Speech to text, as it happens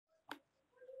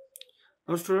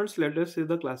Now students, let us see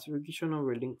the classification of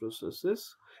welding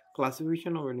processes.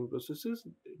 Classification of welding processes.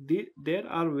 There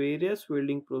are various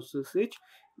welding processes,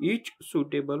 each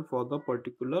suitable for the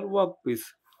particular workpiece,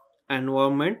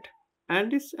 environment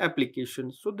and its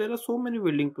application. So there are so many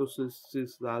welding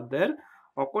processes are there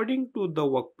according to the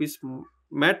workpiece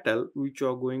metal which you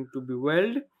are going to be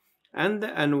weld, and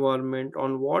the environment,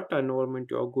 on what environment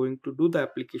you are going to do the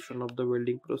application of the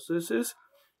welding processes,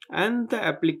 and the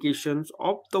applications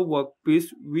of the workpiece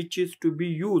which is to be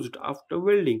used after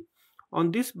welding.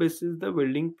 On this basis the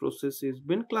welding process is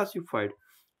been classified.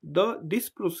 This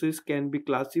process can be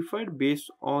classified based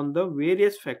on the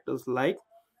various factors like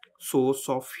source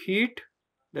of heat,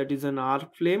 that is an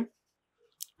arc flame,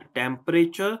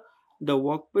 temperature, the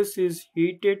workpiece is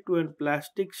heated to a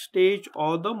plastic stage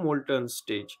or the molten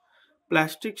stage.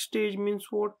 Plastic stage means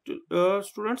what,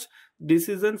 students? This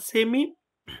is a semi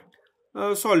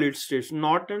solid stage,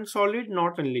 not in solid,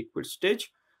 not in liquid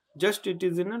stage, just it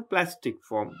is in a plastic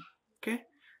form. Okay,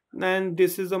 and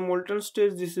this is a molten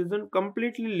stage, this is a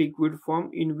completely liquid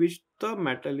form in which the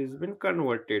metal is been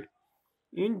converted.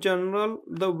 In general,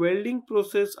 the welding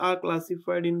process are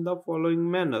classified in the following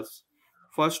manners.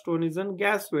 First one is an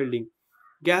gas welding.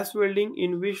 Gas welding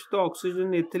in which the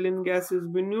oxygen ethylene gas is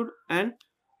being used and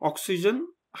oxygen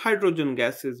hydrogen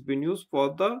gas is being used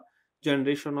for the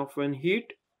generation of an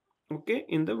heat, okay,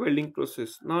 in the welding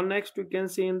process. Now next we can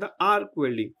see in the arc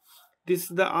welding. This is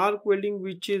the arc welding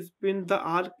which is been the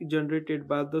arc generated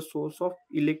by the source of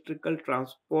electrical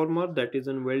transformer, that is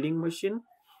a welding machine.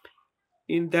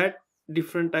 In that,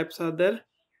 different types are there: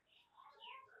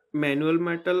 manual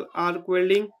metal arc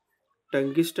welding,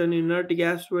 tungsten inert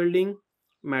gas welding,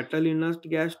 metal inert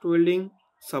gas welding,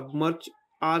 submerged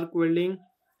arc welding,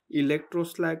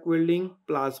 electroslack welding,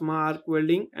 plasma arc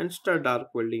welding, and stud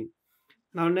arc welding.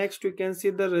 Now next we can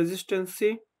see the resistance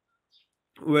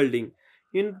welding.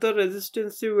 In the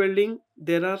resistance welding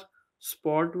there are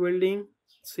spot welding,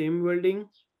 seam welding,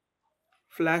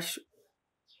 flash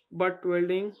butt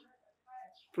welding,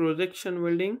 projection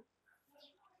welding,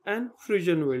 and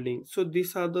fusion welding. So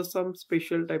these are the some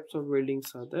special types of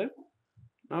weldings are there.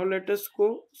 Now let us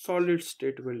go solid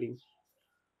state welding,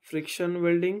 friction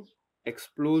welding,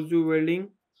 explosive welding,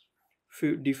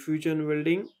 diffusion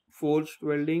welding, forged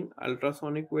welding,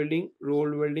 ultrasonic welding,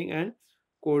 rolled welding, and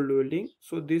cold welding.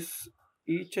 So this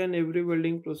each and every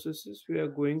welding processes we are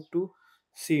going to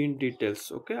see in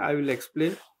details. Okay, I will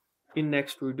explain in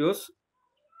next videos.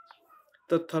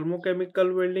 The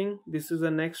thermochemical welding, this is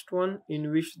the next one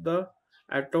in which the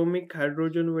atomic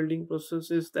hydrogen welding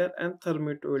process is there and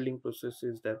thermite welding process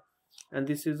is there. And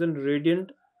this is a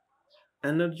radiant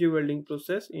energy welding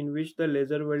process in which the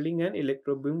laser welding and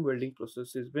electro beam welding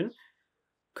process has been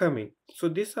coming. So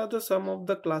these are the some of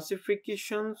the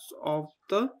classifications of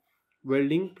the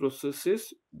welding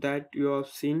processes that you have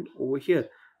seen over here.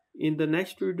 In the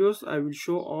next videos I will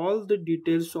show all the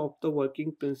details of the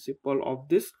working principle of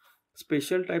this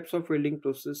special types of welding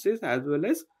processes as well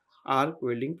as arc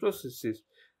welding processes.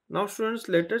 Now students,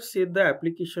 let us see the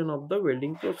application of the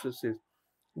welding processes.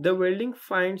 The welding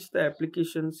finds the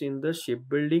applications in the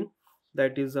shipbuilding,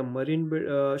 that is the marine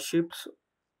ships,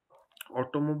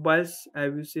 automobiles.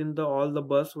 Have you seen the all the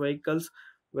bus vehicles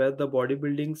where the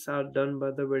bodybuildings are done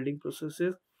by the welding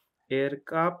processes?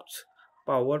 Aircrafts,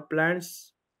 power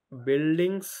plants,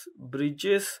 buildings,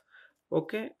 bridges,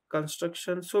 okay,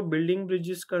 construction. So building,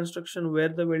 bridges, construction where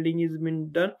the welding is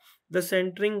been done. The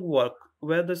centering work,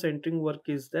 where the centering work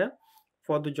is there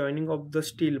for the joining of the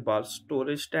steel bars,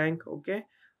 storage tank, okay.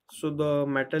 So the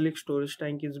metallic storage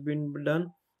tank is been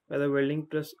done by the welding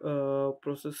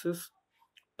processes,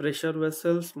 pressure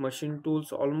vessels, machine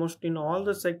tools, almost in all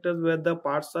the sectors where the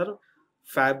parts are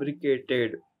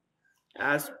fabricated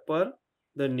as per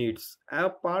the needs.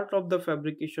 As part of the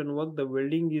fabrication work, the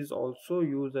welding is also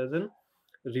used as an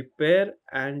repair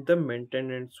and the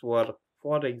maintenance work.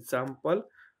 For example,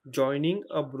 joining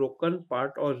a broken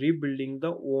part or rebuilding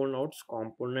the worn out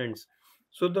components.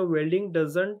 So the welding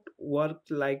doesn't work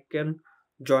like an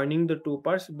joining the two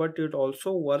parts, but it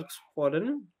also works for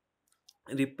an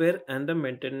repair and the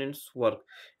maintenance work.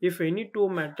 If any two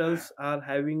metals are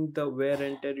having the wear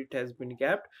and tear, it has been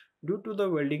gapped due to the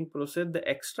welding process, the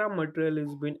extra material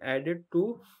is been added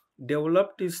to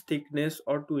develop its thickness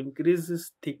or to increase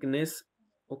its thickness,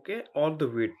 okay, or the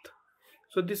width.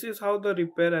 So this is how the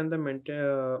repair and the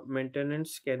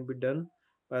maintenance can be done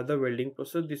by the welding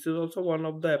process. This is also one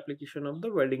of the application of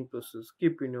the welding process.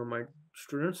 Keep in your mind,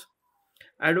 students.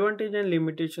 Advantage and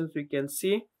limitations we can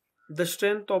see. The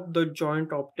strength of the joint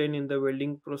obtained in the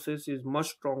welding process is much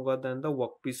stronger than the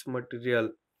workpiece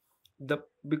material. The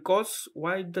because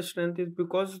why the strength is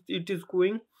because it is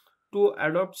going to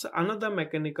adopt another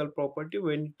mechanical property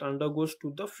when it undergoes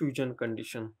to the fusion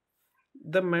condition.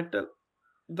 The metal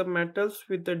the metals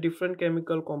with the different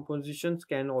chemical compositions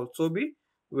can also be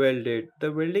welded.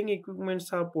 The welding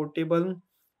equipments are portable.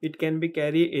 It can be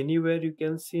carried anywhere, you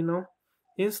can see now.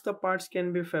 Hence the parts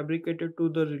can be fabricated to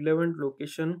the relevant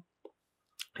location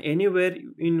anywhere,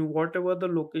 in whatever the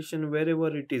location,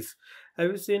 wherever it is.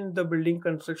 Have you seen the building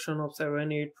construction of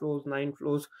 7, 8 floors, 9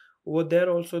 floors? Over there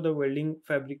also the welding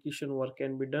fabrication work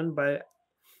can be done by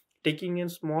taking a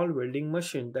small welding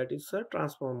machine, that is a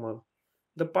transformer.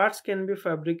 The parts can be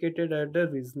fabricated at a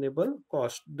reasonable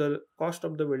cost. The cost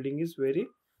of the welding is very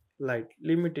light.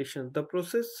 Limitations: the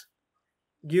process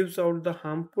gives out the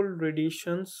harmful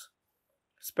radiations,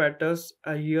 spatters,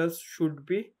 here should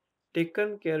be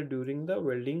taken care during the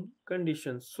welding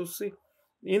conditions. So see,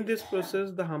 in this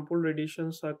process the harmful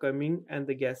radiations are coming and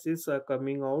the gases are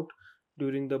coming out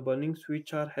during the burnings,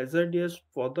 which are hazardous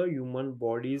for the human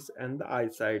bodies and the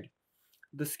eyesight.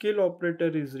 The skill operator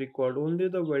is required. Only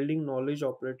the welding knowledge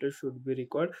operator should be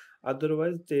required.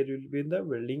 Otherwise, there will be the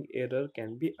welding error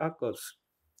can be occurs.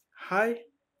 High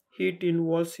heat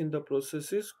involved in the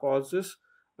processes causes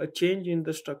a change in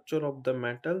the structure of the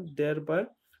metal, thereby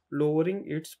lowering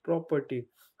its property.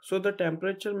 So the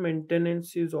temperature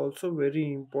maintenance is also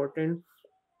very important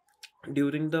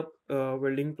during the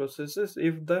welding processes.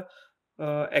 If the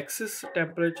excess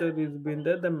temperature is been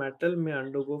there, the metal may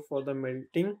undergo for the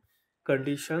melting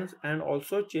conditions and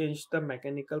also change the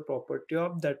mechanical property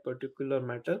of that particular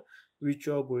metal which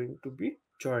you are going to be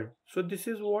joined. So this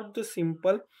is what the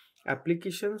simple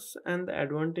applications and the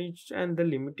advantage and the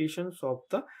limitations of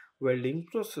the welding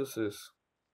processes.